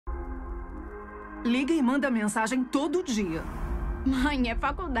Liga e manda mensagem todo dia. Mãe, é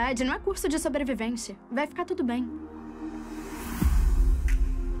faculdade, não é curso de sobrevivência. Vai ficar tudo bem.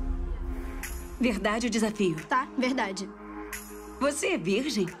 Verdade ou desafio? Tá, verdade. Você é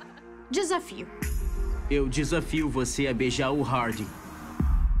virgem? Desafio. Eu desafio você a beijar o Hardin.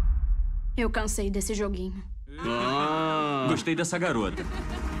 Eu cansei desse joguinho. Gostei dessa garota.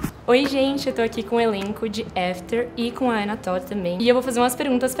 Oi, gente, eu tô aqui com o elenco de After e com a Anna Todd também. E eu vou fazer umas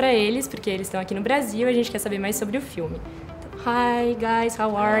perguntas pra eles, porque eles estão aqui no Brasil e a gente quer saber mais sobre o filme. Hi, guys,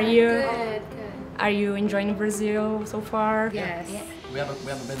 how are you? Good. Are you enjoying Brazil so far? Yes. We haven't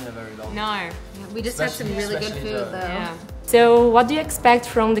been there very long. No. We just had some really good food, though. Yeah. So, what do you expect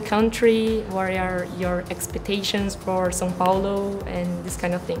from the country? What are your expectations for São Paulo and this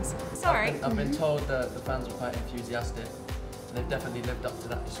kind of things? Sorry. I've been told that the fans were quite enthusiastic. They've definitely lived up to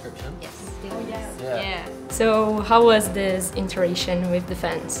that description. Yes. Yeah. So, how was this interaction with the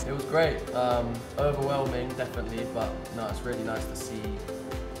fans? It was great. Overwhelming, definitely, but no, it's really nice to see,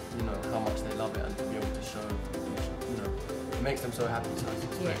 you know, how much they love it and to be able to show, you know, it makes them so happy. So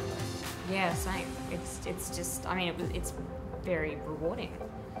it's great. Yeah, same. It's just, I mean, it's very rewarding.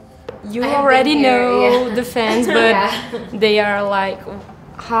 You already know the fans, but they are like,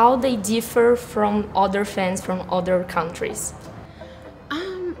 how they differ from other fans from other countries?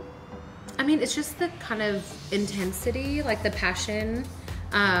 I mean, it's just the kind of intensity, like the passion,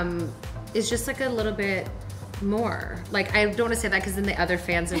 is just like a little bit more. Like, I don't want to say that because then the other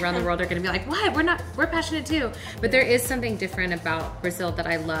fans around the world are going to be like, what? We're passionate too. But there is something different about Brazil that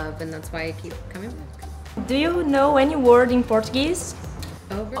I love, and that's why I keep coming back. Do you know any word in Portuguese?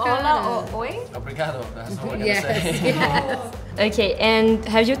 Obrigado. Hola, oi? Obrigado, that's what we're going to say. Yes. Okay, and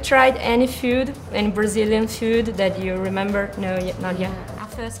have you tried any food, any Brazilian food that you remember? No, not yet. Our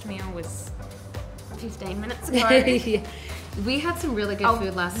first meal was 15 minutes ago. We had some really good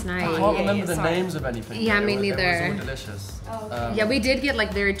food last night. I can't remember the names of anything. Yeah, me neither. It was all delicious. Yeah, we did get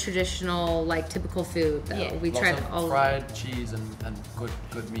like very traditional, like typical food though. Yeah. We Lots tried of all fried cheese and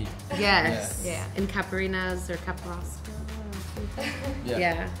good meat. Yes. Yeah. And caparinas or caparras.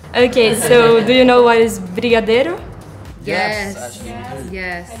 Yeah. Okay, so do you know what is brigadeiro? Yes. Actually, we do.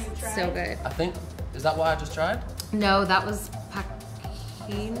 Yes. So good. I think, is that what I just tried? No, that was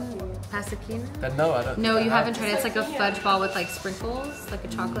Pasaquina? Then no, I don't. No, think you I haven't tried it. It's like a fudge ball with like sprinkles, like a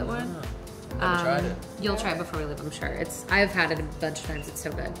chocolate one. Never tried it. You'll try it before we leave, I'm sure. I've had it a bunch of times. It's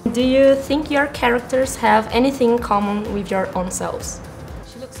so good. Do you think your characters have anything in common with your own selves?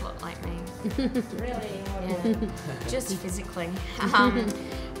 She looks a lot like me. Really? Yeah. Just physically. Yeah,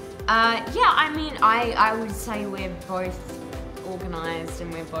 I mean, I would say we're both organised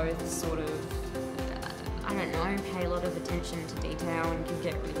and we're both sort of, I don't know, pay a lot of attention to detail and can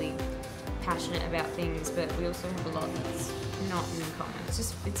get really passionate about things, but we also have a lot that's not in common.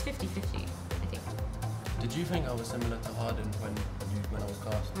 It's 50-50, I think. Did you think I was similar to Hardin when I was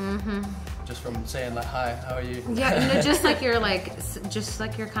cast? Mm-hmm. Just from saying like, hi, how are you? Yeah, no, just like your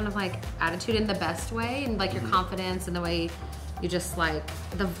kind of like attitude in the best way, and like your confidence and the way you just like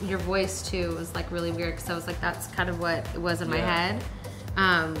your voice too was like really weird because I was like, that's kind of what it was in my head.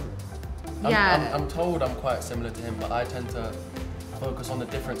 I'm told I'm quite similar to him, but I tend to focus on the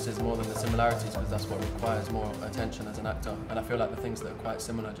differences more than the similarities because that's what requires more attention as an actor, and I feel like the things that are quite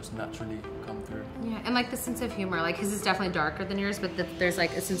similar just naturally come through. Yeah, and like the sense of humor, like his is definitely darker than yours, but there's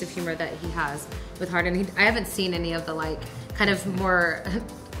like a sense of humor that he has with Hardin. I haven't seen any of the like kind of more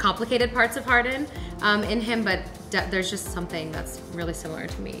complicated parts of Hardin in him, but there's just something that's really similar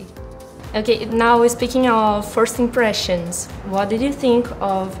to me. Okay, now speaking of first impressions, what did you think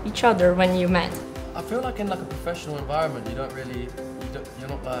of each other when you met? I feel like in like a professional environment, you're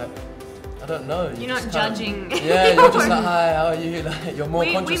not like, I don't know. You're not judging. Yeah, you're just like, hi, how are you? Like, you're more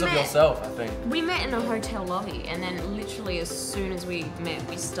conscious of yourself, I think. We met in a hotel lobby, and then literally as soon as we met,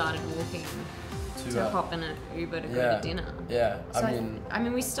 we started walking to hop in an Uber to go to dinner. Yeah, So I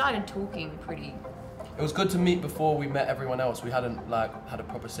mean, we started talking pretty. It was good to meet before we met everyone else. We hadn't like had a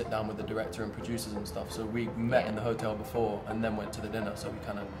proper sit down with the director and producers and stuff. So we met in the hotel before and then went to the dinner. So we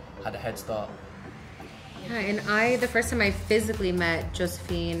kind of had a head start. Yeah, and the first time I physically met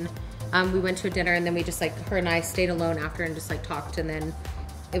Josephine, we went to a dinner and then we just like, her and I stayed alone after and just like talked, and then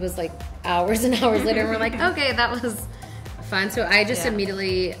it was like hours and hours later and we're like, okay, that was fun. So I just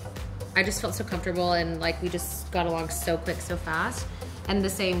immediately, I just felt so comfortable and like we just got along so quick, so fast. And the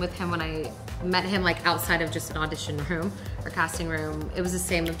same with him when I met him like outside of just an audition room or casting room. It was the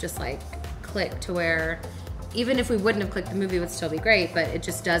same of just like click to where even if we wouldn't have clicked, the movie would still be great, but it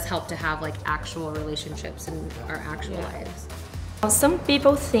just does help to have like actual relationships in our actual lives. Some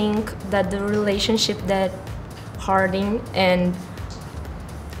people think that the relationship that Hardin and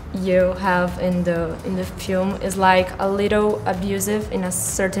you have in the film is like a little abusive in a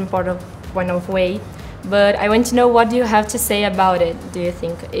certain point of way. But I want to know, what do you have to say about it? Do you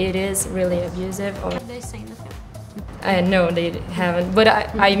think it is really abusive? Or Have they seen the film? No, they haven't. But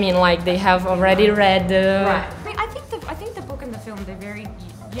I mean, like, they have already read the... Right. I mean, I think the book and the film, they're very,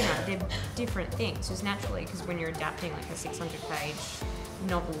 you know, they're different things, just naturally, because when you're adapting like a 600-page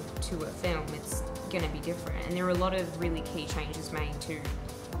novel to a film, it's going to be different. And there are a lot of really key changes made to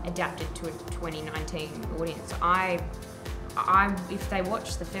adapt it to a 2019 audience. If they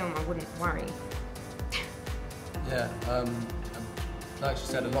watch the film, I wouldn't worry. Yeah, like she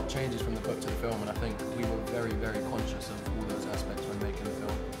said, a lot changes from the book to the film, and I think we were very, very conscious of all those aspects when making the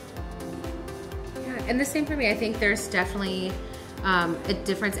film. Yeah, and the same for me. I think there's definitely a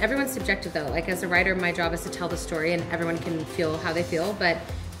difference. Everyone's subjective though. Like as a writer, my job is to tell the story, and everyone can feel how they feel, but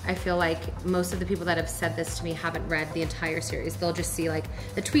I feel like most of the people that have said this to me haven't read the entire series. They'll just see like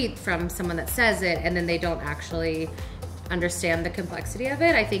the tweet from someone that says it, and then they don't actually understand the complexity of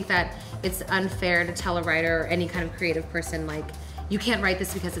it. I think that it's unfair to tell a writer or any kind of creative person like, you can't write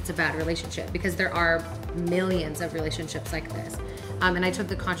this because it's a bad relationship, because there are millions of relationships like this. And I took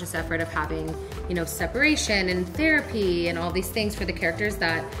the conscious effort of having, you know, separation and therapy and all these things for the characters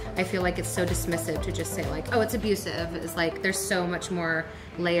that I feel like it's so dismissive to just say like, oh, it's abusive. It's like, there's so much more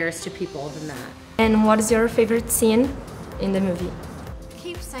layers to people than that. And what is your favorite scene in the movie? I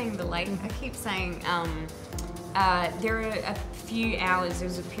keep saying the lake. I keep saying there are a few hours, there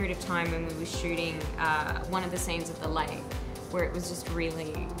was a period of time when we were shooting one of the scenes at the lake where it was just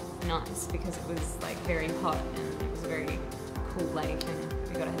really nice because it was like very hot and it was a very cool lake and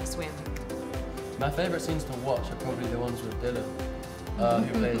we got to have a swim. My favourite scenes to watch are probably the ones with Dylan,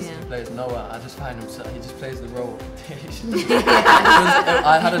 who plays Noah. I just find him, he just plays the role.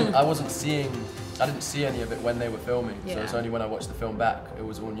 I didn't see any of it when they were filming, so it's only when I watched the film back, it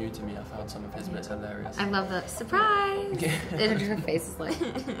was all new to me. I found some of his bits hilarious. I love the surprise! And her face is like,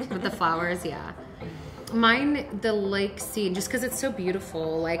 with the flowers, yeah. Mine, the lake scene, just because it's so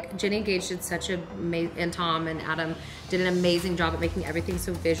beautiful. Like, Jenny Gage did such and Tom and Adam did an amazing job at making everything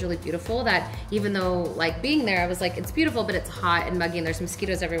so visually beautiful that even though, like, being there, I was like, it's beautiful, but it's hot and muggy and there's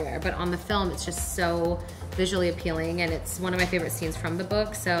mosquitoes everywhere. But on the film, it's just so visually appealing, and it's one of my favorite scenes from the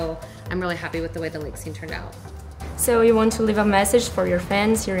book, so I'm really happy with the way the lake scene turned out. So you want to leave a message for your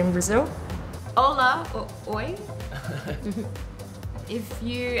fans here in Brazil? Hola, oi. If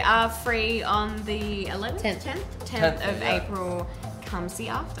you are free on the 10th of April, come see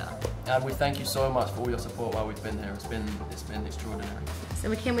After. And we thank you so much for all your support while we've been here. It's been extraordinary. So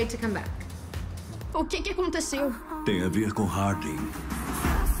we can't wait to come back. O que aconteceu? Tem a ver com Hardin.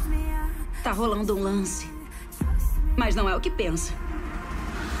 Tá rolando um lance. Mas não é o que pensa.